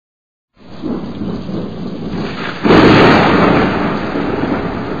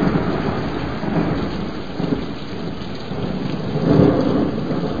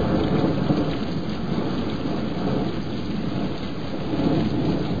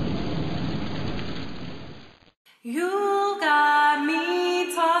You got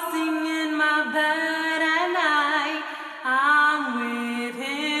me tossing in my bed at night. I'm with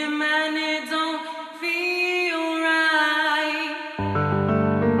him and it don't feel right.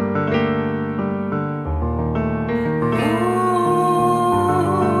 Ooh,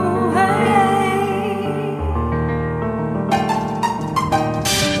 hey.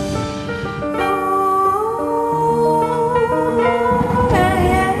 Ooh,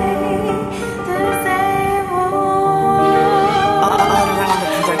 hey. The same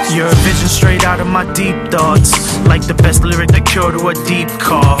You're a vision straight out of my deep thoughts, like the best lyric that cure to a deep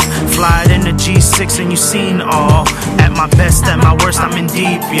cough. Fly it in the G6 and you seen all. At my best, at my worst, I'm in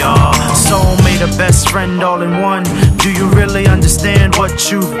deep, y'all. Soulmate, a best friend all in one. Do you really understand what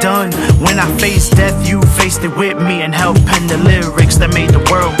you've done? When I faced death, you faced it with me and helped pen the lyrics that made the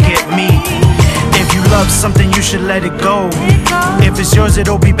world get me. If you love something, you should let it go. If it's yours,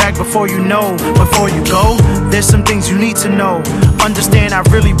 it'll be back before you know. Before you go, there's some things you need to know. Understand I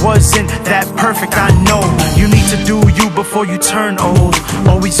really wasn't that perfect, I know. You need to do you before you turn old.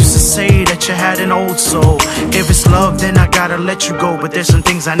 Always used to say that you had an old soul. If it's love, then I gotta let you go. But there's some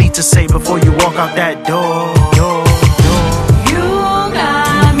things I need to say before you walk out that door. You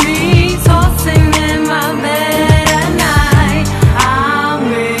got me tossing in my bed at night. I'm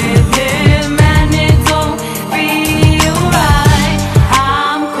with him and it don't feel right.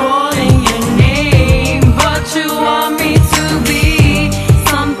 I'm calling your name, but you want me to be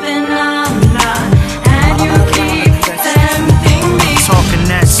something I'm not, and you keep tempting me. Talking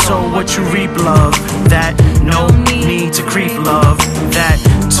that so what you reap, love. That no need to creep, love. That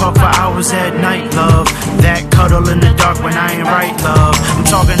talk for hours at night, love. That cuddle in the dark when I ain't right, love. I'm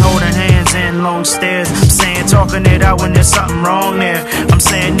talking holding hands and long stares. I'm saying talking it out when there's something wrong there. I'm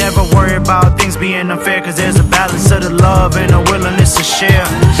saying never worry about things being unfair, cause there's a balance of the love and a willingness to share.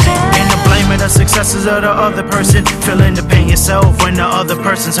 And the blame of the successes of the other person, feeling the pain yourself when the other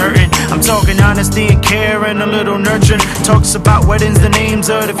person's hurting. I'm talking honesty and care and a little nurturing. Talks about weddings, the names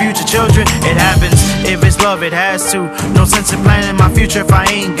of the future children. It happens, if it's love it has to. No sense in planning my future if I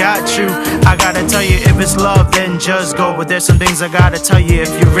ain't got you. I gotta tell you, if it's love then just go. But there's some things I gotta tell you if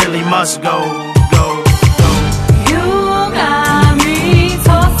you really must go. You got me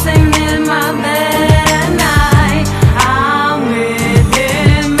tossing in my bed at night. I'm with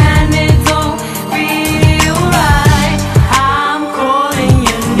him and it don't feel right. I'm calling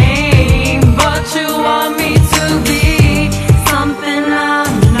your name, but you want me to be something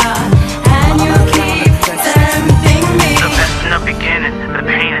I'm not, and you keep tempting me. The best in the beginning, the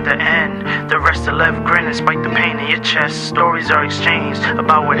pain at the end. The rest are left grinning, spite the pain in your chest. Stories are exchanged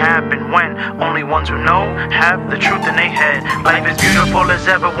about what happened when only ones who know have the truth in their head. Life is beautiful as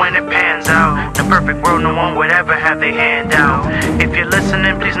ever when it pans out. The perfect world no one would ever have their hand out. If you're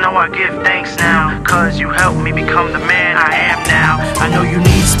listening, please know I give thanks now, cause you helped me become the man I am now. I know you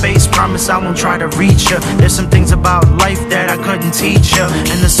need space, promise I won't try to reach you. There's some things about life that I couldn't teach you,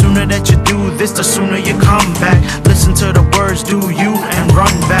 and the sooner that you do this, the sooner you come back. Listen to the words, do you, and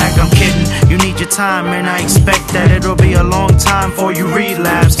run back. I'm kidding, you need your time, and I expect that it'll be a long time before you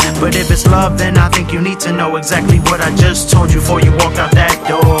relapse. But if it's love, then I think you need to know exactly what I just told you before you walk out that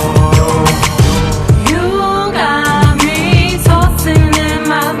door.